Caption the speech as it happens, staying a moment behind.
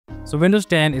So Windows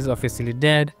 10 is officially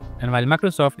dead, and while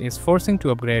Microsoft is forcing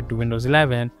to upgrade to Windows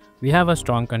 11, we have a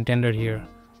strong contender here,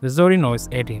 the Zorin OS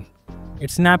 18.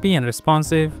 It's snappy and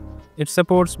responsive, it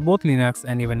supports both Linux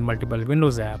and even multiple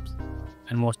Windows apps,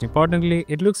 and most importantly,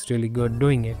 it looks really good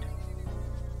doing it.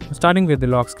 Starting with the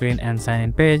lock screen and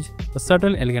sign-in page, the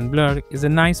subtle elegant blur is a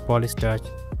nice polished touch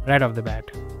right off the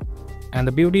bat. And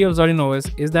the beauty of Zorin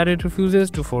OS is that it refuses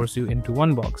to force you into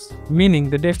one box, meaning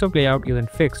the desktop layout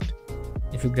isn't fixed.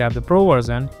 If you grab the Pro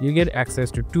version, you get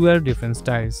access to 12 different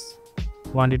styles.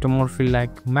 Want it to more feel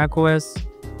like macOS,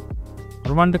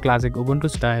 or want the classic Ubuntu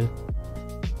style,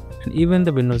 and even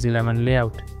the Windows 11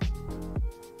 layout.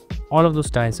 All of those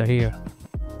styles are here,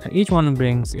 and each one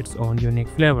brings its own unique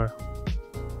flavor.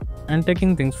 And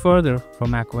taking things further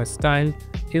from macOS style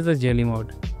is the Jelly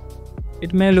mode.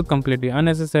 It may look completely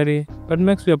unnecessary, but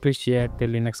makes you appreciate the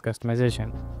Linux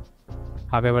customization.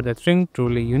 However, the thing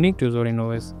truly unique to Zorin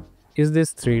OS is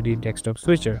this 3D desktop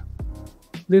switcher.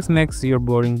 This makes your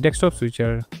boring desktop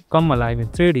switcher come alive in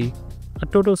 3D, a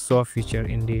total show feature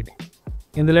indeed.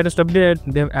 In the latest update,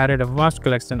 they've added a vast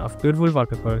collection of beautiful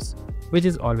wallpapers, which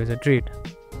is always a treat.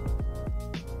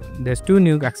 There's 2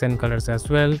 new accent colors as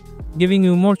well, giving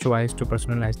you more choice to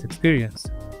personalize the experience.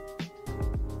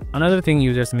 Another thing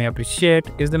users may appreciate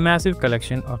is the massive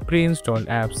collection of pre-installed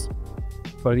apps.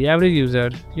 For the average user,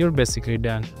 you're basically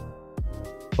done.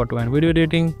 Photo and video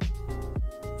editing,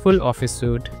 full office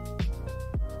suite,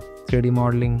 3D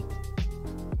modeling,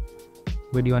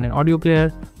 video and an audio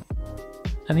player,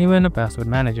 and even a password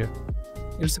manager.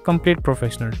 It's a complete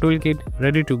professional toolkit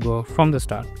ready to go from the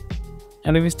start.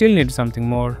 And if you still need something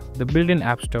more, the built-in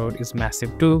app store is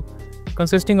massive too,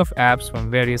 consisting of apps from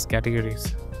various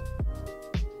categories.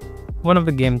 One of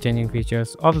the game-changing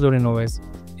features of Zorin OS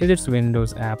is its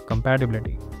Windows app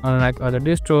compatibility. Unlike other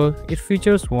distros, it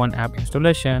features one app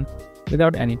installation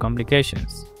without any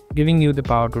complications, giving you the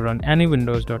power to run any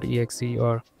Windows.exe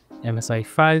or MSI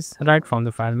files right from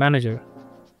the file manager.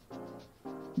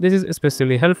 This is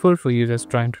especially helpful for users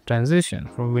trying to transition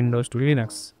from Windows to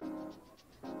Linux.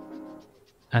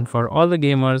 And for all the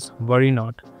gamers, worry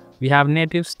not, we have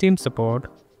native Steam support,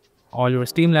 all your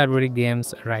Steam library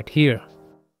games right here.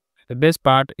 The best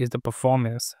part is the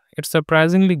performance. It's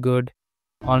surprisingly good,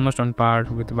 almost on par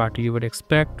with what you would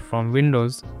expect from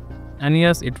Windows, and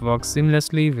yes, it works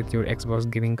seamlessly with your Xbox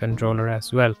gaming controller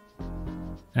as well.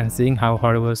 And seeing how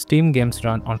horrible Steam games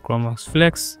run on Chromebox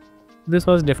Flex, this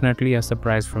was definitely a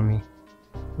surprise for me.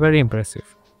 Very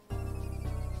impressive.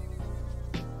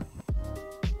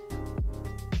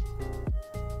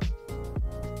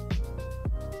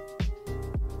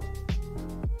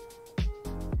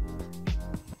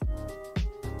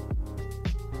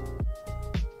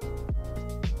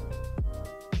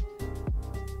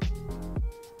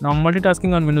 Now,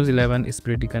 multitasking on Windows 11 is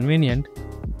pretty convenient,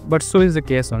 but so is the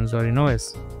case on Zorin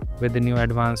OS. With the new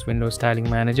advanced Windows styling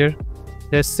manager,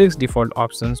 there's 6 default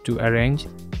options to arrange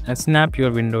and snap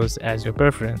your windows as your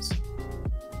preference.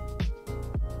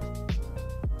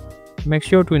 Make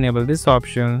sure to enable this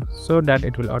option so that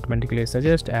it will automatically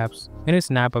suggest apps when you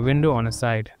snap a window on a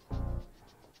side.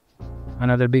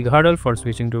 Another big hurdle for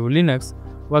switching to Linux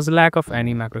was the lack of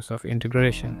any Microsoft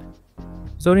integration.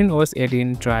 Zorin OS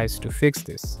 18 tries to fix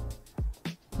this.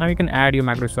 Now you can add your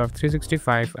Microsoft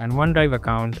 365 and OneDrive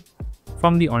account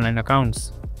from the online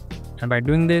accounts. And by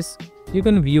doing this, you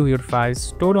can view your files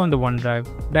stored on the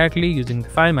OneDrive directly using the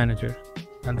file manager.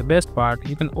 And the best part,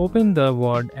 you can open the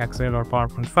Word, Excel or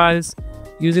PowerPoint files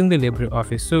using the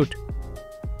LibreOffice suite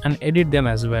and edit them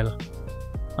as well.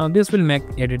 Now this will make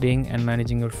editing and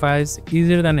managing your files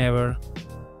easier than ever,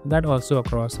 that also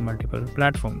across multiple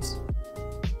platforms.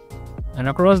 And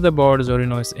across the board,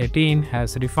 Zorin OS 18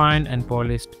 has refined and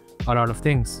polished a lot of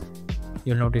things.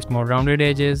 You'll notice more rounded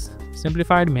edges,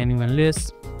 simplified menu and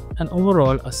lists, and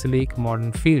overall a sleek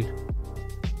modern feel.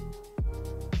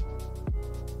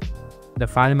 The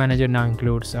file manager now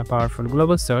includes a powerful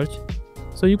global search,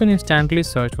 so you can instantly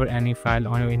search for any file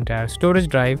on your entire storage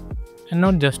drive and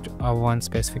not just one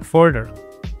specific folder.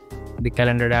 The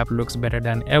calendar app looks better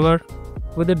than ever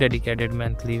with a dedicated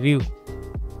monthly view.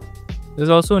 There's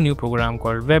also a new program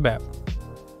called Web App.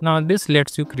 Now this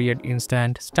lets you create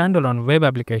instant standalone web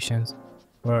applications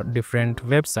for different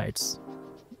websites.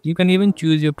 You can even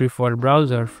choose your preferred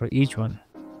browser for each one.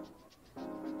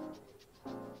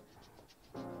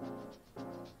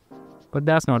 But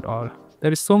that's not all.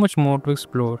 There is so much more to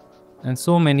explore and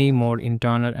so many more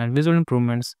internal and visual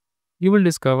improvements you will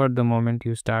discover the moment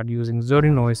you start using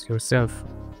Zorin OS yourself.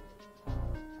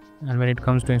 And when it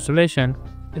comes to installation,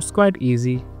 it's quite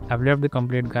easy. I've left the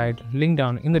complete guide linked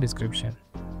down in the description.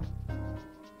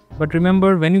 But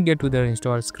remember, when you get to the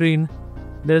install screen,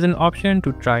 There is an option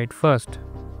to try it first.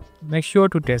 Make sure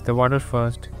to test the water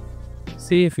first.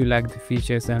 See if you like the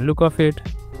features and look of it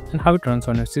and how it runs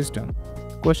on your system.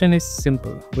 The question is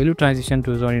simple. Will you transition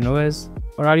to Zorin OS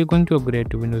or are you going to upgrade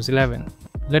to Windows 11?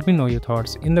 Let me know your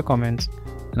thoughts in the comments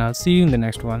and I'll see you in the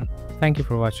next one. Thank you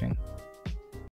for watching.